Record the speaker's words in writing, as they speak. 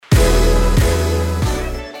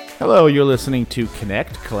Hello, you're listening to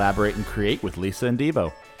Connect, Collaborate, and Create with Lisa and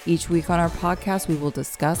Devo. Each week on our podcast, we will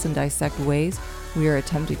discuss and dissect ways we are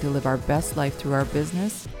attempting to live our best life through our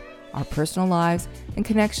business, our personal lives, and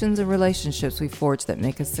connections and relationships we forge that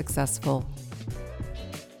make us successful.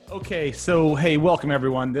 Okay, so hey, welcome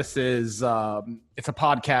everyone. This is it's a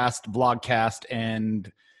podcast, vlogcast,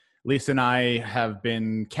 and Lisa and I have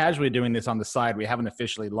been casually doing this on the side. We haven't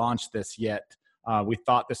officially launched this yet. We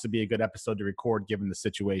thought this would be a good episode to record given the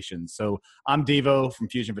situation. So I'm Devo from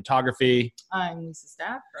Fusion Photography. I'm Lisa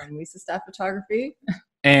Staff from Lisa Staff Photography.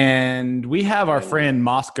 And we have our friend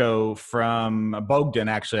Moscow from Bogdan.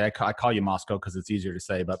 Actually, I call you Moscow because it's easier to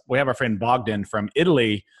say, but we have our friend Bogdan from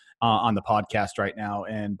Italy on the podcast right now.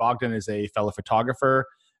 And Bogdan is a fellow photographer,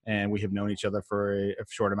 and we have known each other for a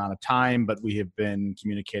short amount of time, but we have been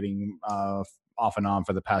communicating off and on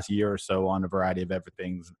for the past year or so on a variety of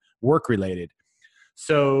everything's work related.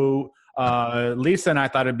 So Lisa and I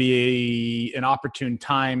thought it'd be an opportune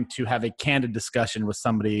time to have a candid discussion with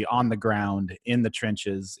somebody on the ground in the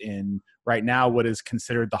trenches in right now what is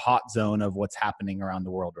considered the hot zone of what's happening around the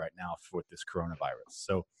world right now with this coronavirus.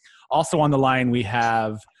 So also on the line we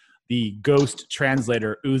have the ghost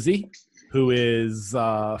translator Uzi, who is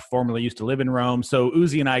formerly used to live in Rome. So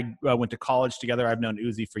Uzi and I went to college together. I've known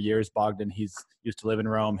Uzi for years. Bogdan, he's used to live in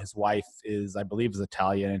Rome. His wife is, I believe, is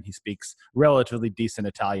Italian, and he speaks relatively decent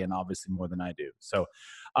Italian, obviously more than I do. So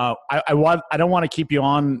I don't want to keep you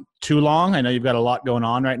on too long. I know you've got a lot going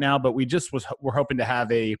on right now, but we're hoping to have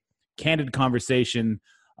a candid conversation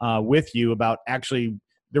with you about actually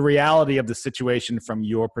the reality of the situation from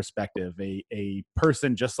your perspective, a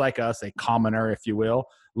person just like us, a commoner, if you will,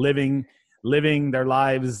 living their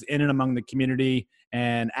lives in and among the community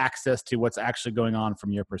and access to what's actually going on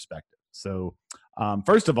from your perspective. So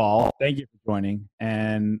first of all, thank you for joining,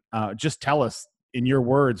 and just tell us in your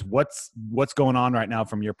words, what's going on right now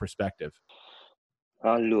from your perspective.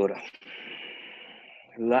 Allora,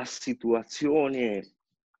 la situazione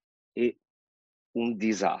è un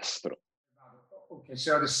disastro. Okay,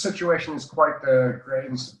 so the situation is quite great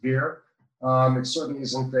and severe. It certainly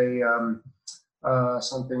isn't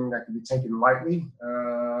something that can be taken lightly,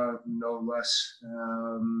 no less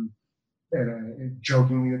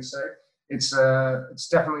jokingly, let's say. It's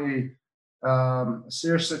definitely a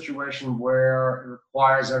serious situation where it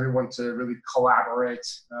requires everyone to really collaborate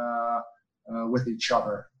with each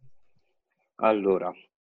other. Allora,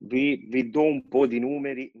 vi do un po' di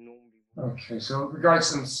numeri. Okay, so regarding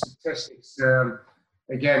some statistics,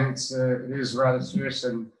 again, it is rather serious,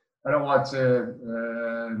 and I don't want to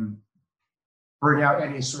bring out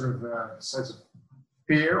any sort of sense of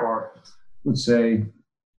fear, or let's say,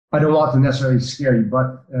 I don't want to necessarily scare you,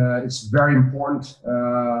 but it's very important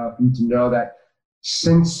for you to know that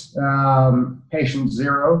since patient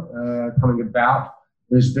zero coming about,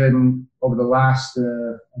 there's been, over the last,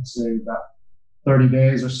 let's say about 30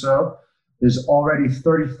 days or so, there's already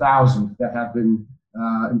 30,000 that have been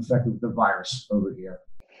infected with the virus over here.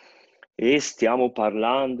 E stiamo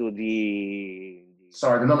parlando di...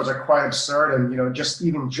 Sorry, the numbers are quite absurd, and just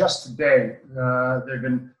today, there have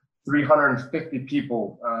been 350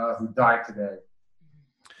 people who died today.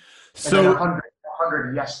 So and then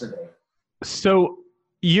 100 yesterday. So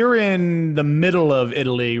you're in the middle of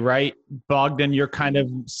Italy, right, Bogdan? You're kind of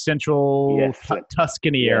central Yes.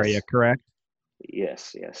 Tuscany Yes. area, correct?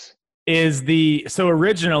 Yes. So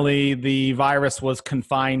originally the virus was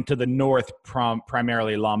confined to the north,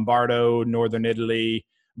 primarily Lombardo, northern Italy,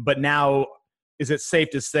 but now is it safe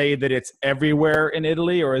to say that it's everywhere in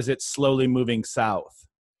Italy, or is it slowly moving south?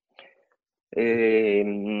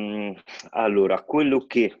 Allora, quello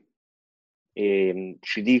che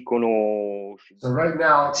ci dicono... So right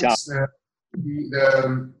now, it's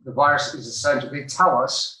the virus is essentially, they tell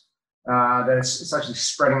us that it's essentially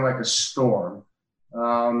spreading like a storm.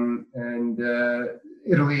 And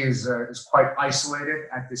Italy is quite isolated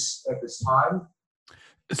at this time.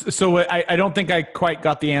 So I don't think I quite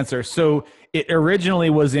got the answer. So it originally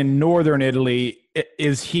was in northern Italy.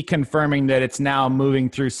 Is he confirming that it's now moving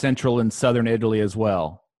through central and southern Italy as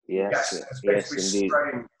well? Yes, it's basically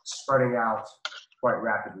spreading out quite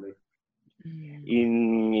rapidly.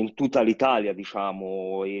 In tutta l'Italia,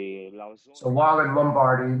 diciamo. So while in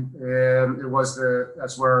Lombardy,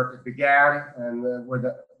 that's where it began, and where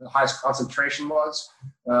the highest concentration was.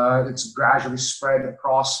 It's gradually spread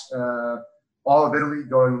across all of Italy,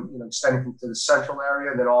 extending to the central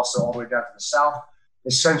area, and then also all the way down to the south,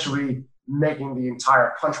 essentially making the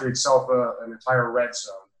entire country itself an entire red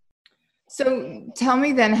zone. So tell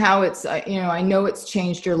me then how it's, I know it's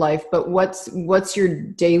changed your life, but what's your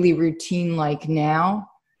daily routine like now?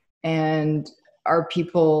 And are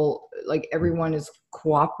people like everyone is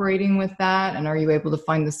cooperating with that? And are you able to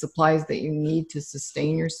find the supplies that you need to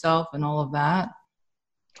sustain yourself and all of that?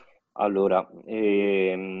 Allora,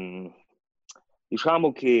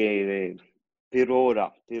 diciamo che per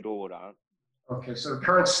ora. Okay, so the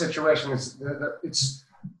current situation is it's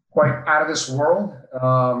quite out of this world,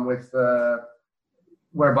 with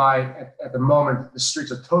whereby at the moment the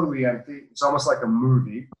streets are totally empty. It's almost like a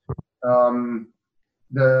movie.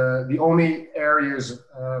 The only areas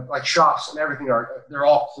like shops and everything they're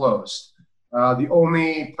all closed. The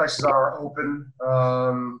only places that are open,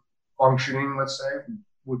 functioning, let's say,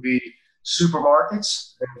 would be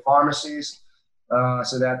supermarkets and pharmacies,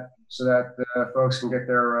 so that folks can get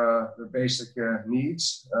their basic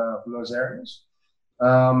needs from those areas.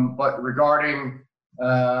 But regarding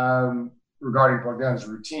Bogdan's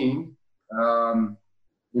routine,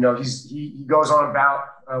 he goes on about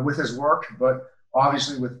with his work, but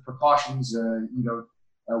obviously with precautions,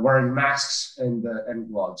 wearing masks and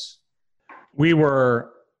gloves. We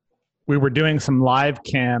were doing some live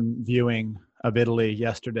cam viewing of Italy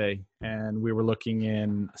yesterday, and we were looking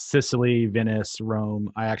in Sicily, Venice,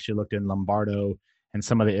 Rome. I actually looked in Lombardo and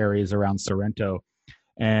some of the areas around Sorrento,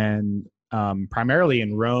 and primarily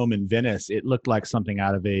in Rome and Venice, it looked like something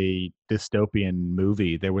out of a dystopian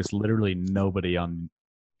movie. There was literally nobody on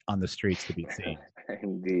the streets to be seen.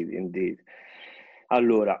 Indeed.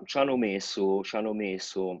 Allora, ci hanno messo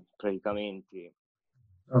praticamente.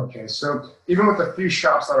 Okay, so even with the few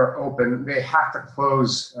shops that are open, they have to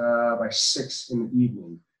close by 6 in the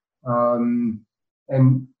evening.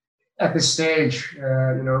 And at this stage,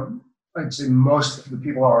 I'd say most of the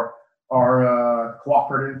people are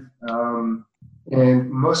cooperative, and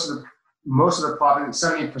most of the population,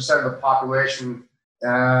 70% of the population,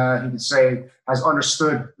 you could say, has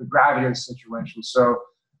understood the gravity of the situation. So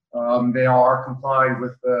they are complying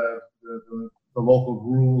with the local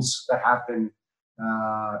rules that have been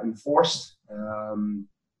enforced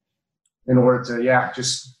in order to,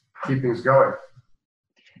 just keep things going.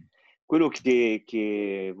 Quello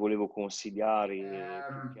che volevo consigliare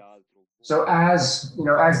più che altro. So as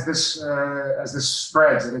this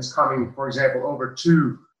spreads and it's coming, for example, over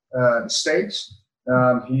to the States,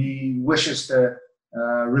 he wishes to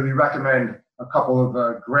really recommend a couple of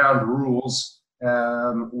ground rules,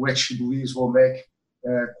 which he believes will make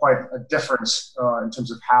quite a difference in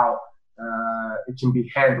terms of how it can be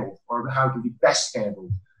handled, or how it can be best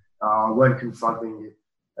handled when confronting it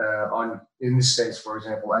in the States, for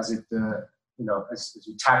example, as it as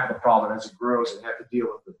we tackle the problem as it grows and have to deal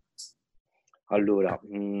with it. Allora,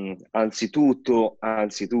 anzitutto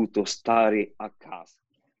stare a casa.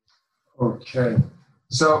 Okay,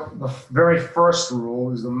 so the very first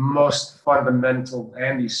rule is the most fundamental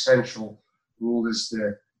and essential rule, is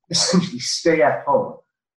to essentially stay at home.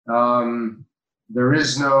 There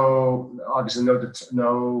is obviously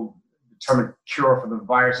no determined cure for the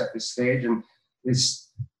virus at this stage, and it's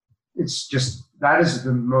just, that is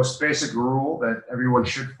the most basic rule that everyone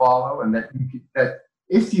should follow, and that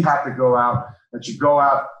if you have to go out, that you go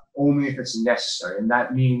out only if it's necessary, and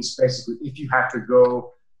that means basically if you have to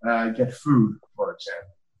go get food, for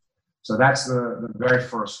example. So that's the very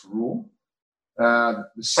first rule. The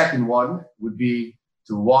second one would be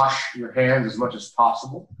to wash your hands as much as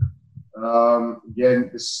possible. Again,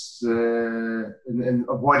 this and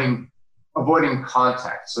avoiding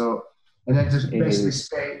contact. So, and then to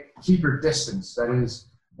basically keep your distance. That is,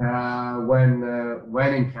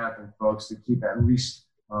 when encountering folks, to keep at least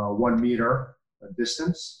 1 meter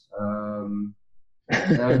distance,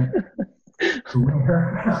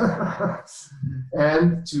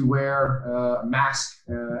 and to wear a mask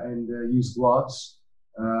and use gloves,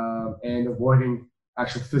 and avoiding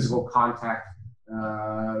actual physical contact,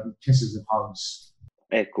 kisses and hugs.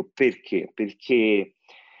 Ecco, perché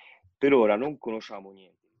per ora non conosciamo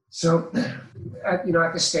niente. So, at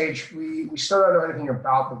this stage, we still don't know anything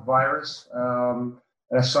about the virus. And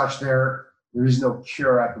as such, there is no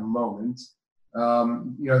cure at the moment.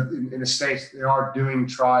 In the States, they are doing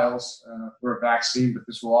trials for a vaccine, but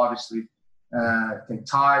this will obviously take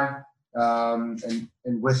time.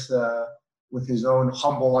 And with his own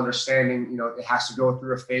humble understanding, it has to go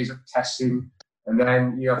through a phase of testing, and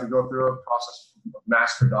then you have to go through a process of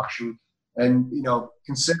mass production. And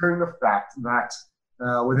considering the fact that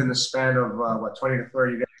within the span of 20 to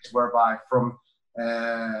 30 days, whereby from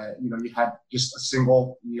you had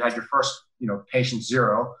your first patient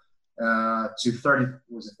 0 to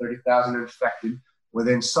 30,000 infected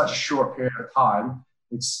within such a short period of time,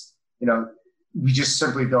 it's we just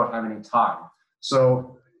simply don't have any time.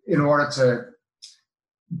 So in order to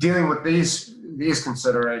dealing with these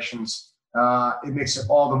considerations, it makes it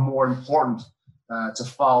all the more important to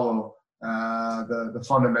follow the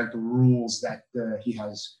fundamental rules that he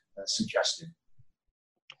has suggested.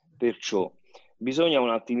 Perciò bisogna un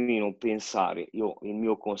attimino pensare, il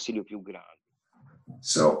mio consiglio più grande.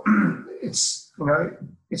 So it's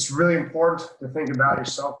really important to think about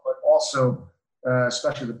yourself, but also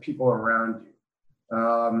especially the people around you.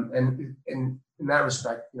 And in that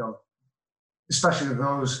respect, especially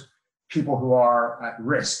those people who are at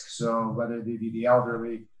risk. So whether they be the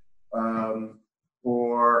elderly,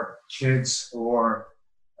 or kids, or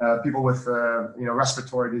people with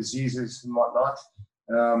respiratory diseases and whatnot,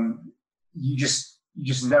 you just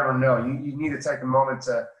never know. You need to take a moment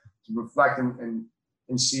to reflect and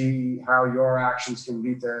see how your actions can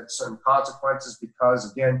lead to certain consequences,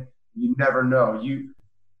 because again, you never know.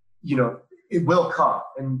 It will come,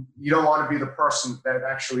 and you don't want to be the person that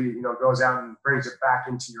actually goes out and brings it back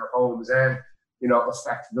into your homes and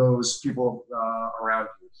affect those people around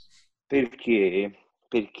you.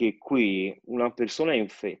 Perché qui una persona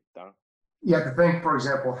infetta. You have to think, for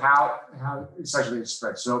example, how essentially it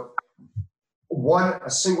spreads. So a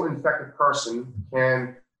single infected person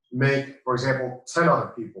can make, for example, 10 other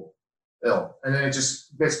people ill, and then it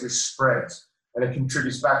just basically spreads, and it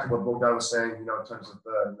contributes back to what Bogdan was saying, in terms of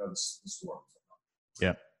the storm.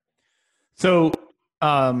 Yeah. So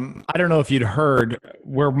I don't know if you'd heard,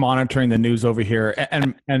 we're monitoring the news over here,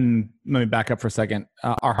 and let me back up for a second.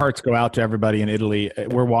 Our hearts go out to everybody in Italy.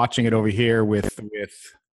 We're watching it over here with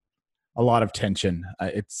a lot of tension.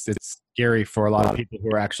 It's scary for a lot of people who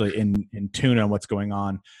are actually in tune on what's going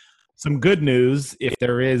on. Some good news, if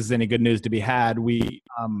there is any good news to be had,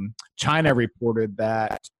 China reported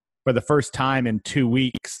that for the first time in 2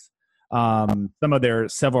 weeks, some of their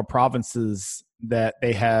several provinces that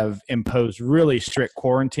they have imposed really strict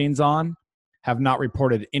quarantines on have not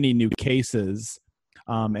reported any new cases.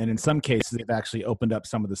 And in some cases, they've actually opened up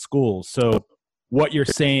some of the schools. So what you're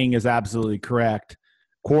saying is absolutely correct.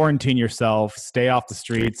 Quarantine yourself, stay off the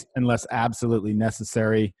streets unless absolutely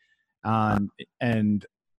necessary. And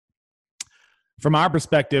from our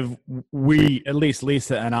perspective, we, at least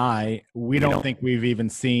Lisa and I, we don't think we've even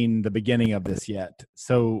seen the beginning of this yet.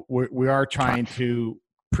 So we are trying to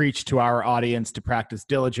preach to our audience to practice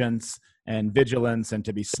diligence and vigilance and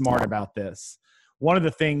to be smart about this. One of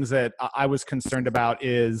the things that I was concerned about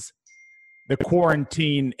is the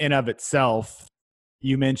quarantine in of itself.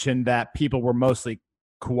 You mentioned that people were mostly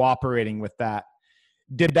cooperating with that.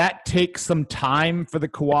 Did that take some time for the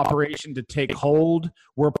cooperation to take hold?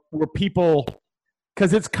 Were people,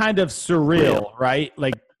 because it's kind of surreal, right?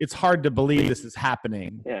 Like, it's hard to believe this is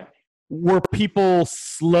happening. Yeah. Were people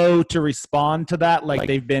slow to respond to that like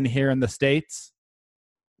they've been here in the States?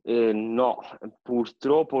 No,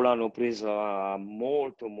 purtroppo l'hanno presa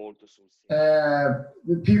molto sul serio.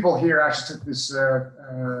 The people here actually took this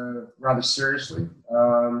rather seriously at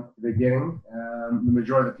the beginning. The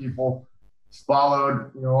majority of the people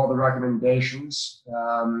followed, all the recommendations.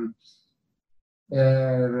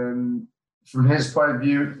 And from his point of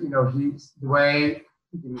view, the way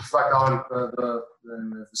you can reflect on the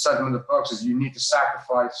sentiment of the folks is you need to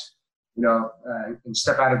sacrifice, and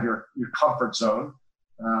step out of your comfort zone.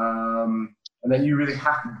 And then you really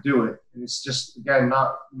have to do it. And it's just, again,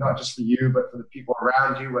 not just for you, but for the people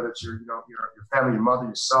around you, whether it's your family, your mother,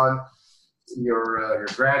 your son, your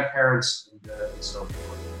grandparents, and so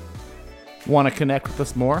forth. Want to connect with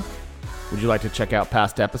us more? Would you like to check out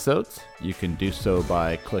past episodes? You can do so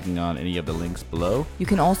by clicking on any of the links below. You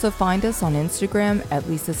can also find us on Instagram at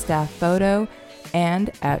Lisa Staff Photo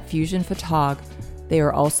and at Fusion Photog. They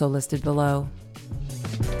are also listed below.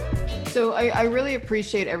 So I really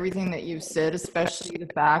appreciate everything that you've said, especially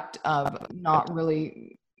the fact of not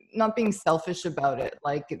being selfish about it,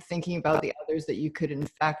 like thinking about the others that you could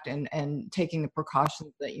infect and taking the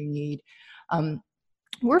precautions that you need.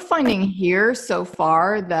 We're finding here so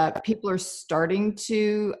far that people are starting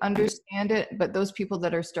to understand it, but those people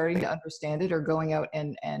that are starting to understand it are going out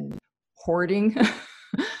and hoarding,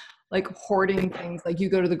 like hoarding things. Like, you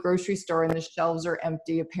go to the grocery store and the shelves are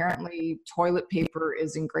empty. Apparently toilet paper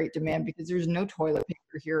is in great demand because there's no toilet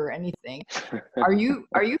paper here or anything. Are you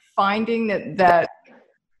finding that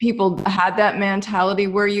people had that mentality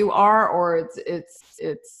where you are, or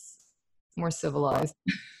it's more civilized?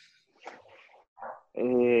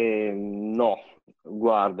 No,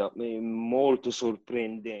 guarda, molto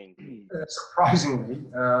sorprendente. Surprisingly,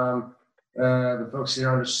 the folks here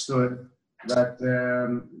understood that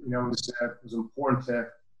it was important to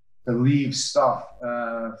leave stuff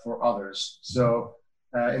for others. So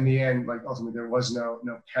in the end, like, ultimately, there was no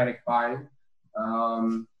panic buying.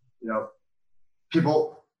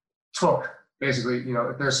 People took basically,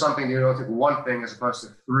 if there's something, take one thing as opposed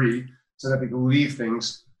to three. so that they could leave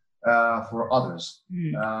things for others,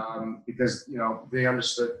 because they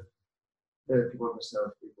understood that people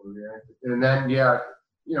understood people reacted. And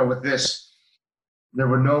then with this, there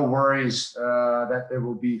were no worries that there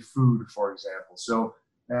will be food, for example. So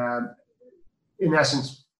in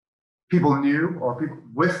essence, people knew, or people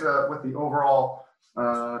with the overall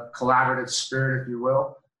collaborative spirit, if you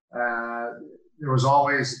will, there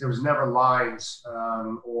was never lines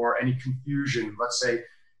or any confusion. Let's say,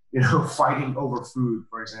 fighting over food,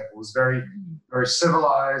 for example, it was very, very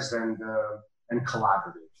civilized and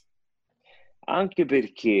collaborative. Anche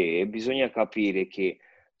perché bisogna capire che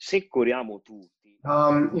se corriamo tutti,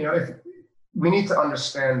 we need to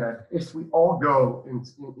understand that if we all go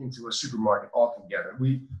into a supermarket all together,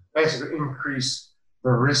 we basically increase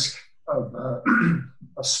the risk of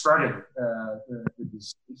spreading the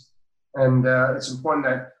disease. And it's important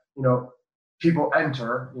that people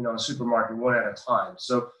enter a supermarket one at a time.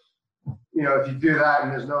 So if you do that,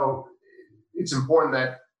 and it's important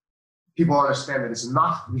that people understand that it's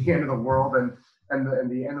not the end of the world, and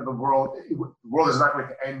the end of the world is not going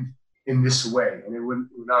to end in this way, and it would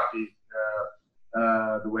not be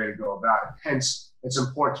the way to go about it. Hence, it's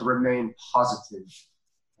important to remain positive,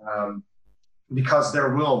 because there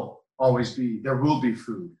will be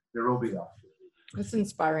food, there will be opportunity. That's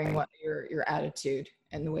inspiring. What your attitude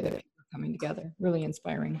and the way that people are coming together, really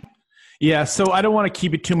inspiring. Yeah. So I don't want to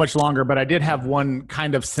keep it too much longer, but I did have one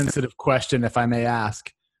kind of sensitive question, if I may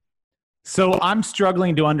ask. So I'm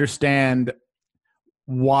struggling to understand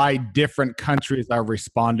why different countries are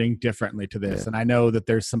responding differently to this. And I know that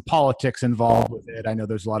there's some politics involved with it. I know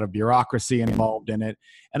there's a lot of bureaucracy involved in it.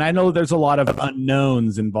 And I know there's a lot of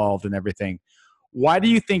unknowns involved in everything. Why do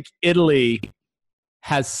you think Italy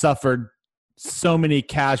has suffered so many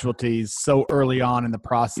casualties so early on in the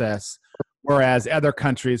process, whereas other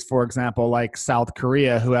countries, for example, like South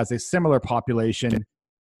Korea, who has a similar population,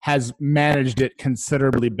 has managed it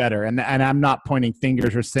considerably better? And I'm not pointing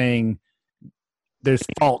fingers or saying there's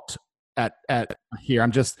fault at here.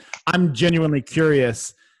 I'm genuinely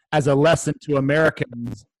curious, as a lesson to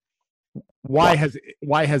Americans, why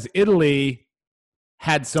has Italy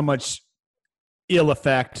had so much ill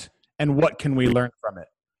effect, and what can we learn from it?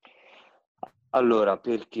 Allora,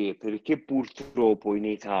 perché? Perché purtroppo in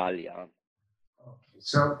Italia. Okay,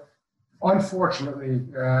 so unfortunately,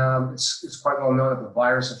 it's quite well known that the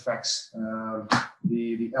virus affects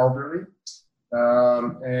the elderly.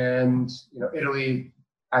 And Italy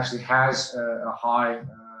actually has a high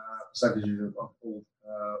percentage of old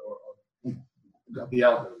of the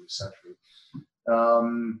elderly, essentially.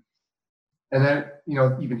 And then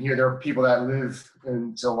even here there are people that live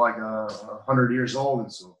until like 100 years old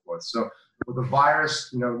and so forth. So with the virus,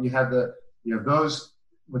 you have those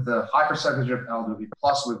with a high percentage of elderly,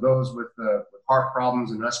 plus with those with heart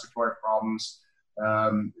problems and respiratory problems.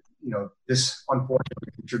 This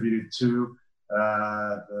unfortunately contributed to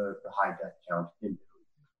the high death count in Italy.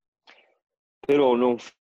 Però non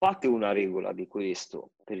fate una regola di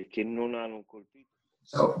questo, perché non hanno colpito.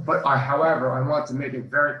 So, however, I want to make it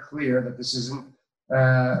very clear that this isn't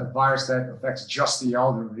a virus that affects just the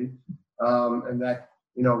elderly, and that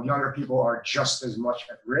younger people are just as much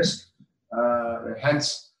at risk.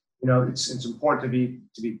 Hence, it's important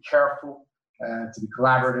to be careful, to be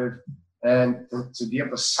collaborative, and to be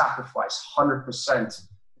able to sacrifice 100%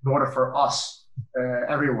 in order for us,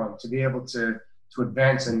 everyone, to be able to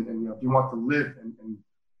advance and if you want to live and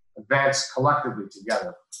advance collectively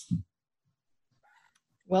together.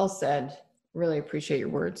 Well said. Really appreciate your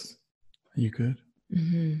words. Are you good?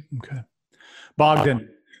 Mm-hmm. Okay. Bogdan,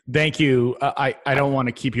 thank you. I don't want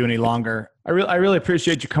to keep you any longer. I really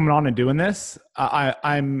appreciate you coming on and doing this.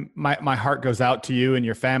 My heart goes out to you and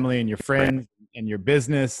your family and your friends and your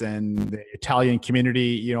business and the Italian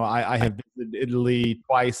community. I have visited Italy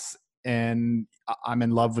twice, and I'm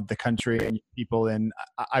in love with the country and people, and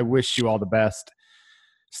I wish you all the best.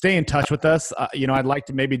 Stay in touch with us. I'd like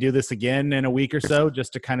to maybe do this again in a week or so,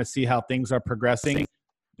 just to kind of see how things are progressing.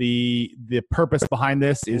 The purpose behind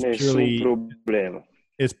this is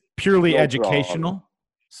purely educational.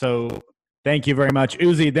 So thank you very much.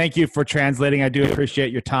 Uzi, thank you for translating. I do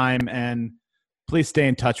appreciate your time, and please stay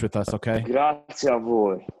in touch with us, okay? Grazie a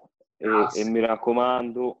voi. E mi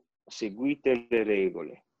raccomando, seguite le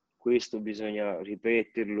regole. Questo bisogna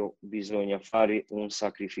ripeterlo, bisogna fare un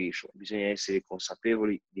sacrificio, bisogna essere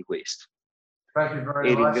consapevoli di questo.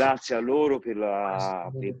 E ringrazio loro per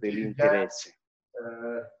l'interesse.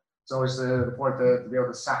 It's always important to be able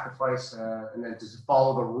to sacrifice and then to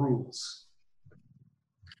follow the rules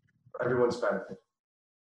for everyone's benefit.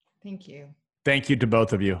 Thank you. Thank you to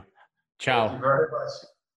both of you. Ciao. Thank you very much.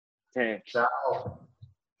 Thanks. Ciao.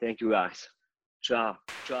 Thank you, guys. Ciao.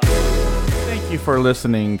 Thank you for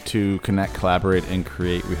listening to Connect, Collaborate, and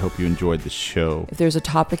Create. We hope you enjoyed the show. If there's a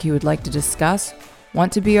topic you would like to discuss,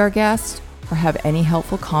 want to be our guest, or have any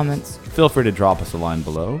helpful comments, feel free to drop us a line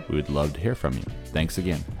below. We would love to hear from you. Thanks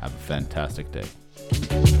again. Have a fantastic day.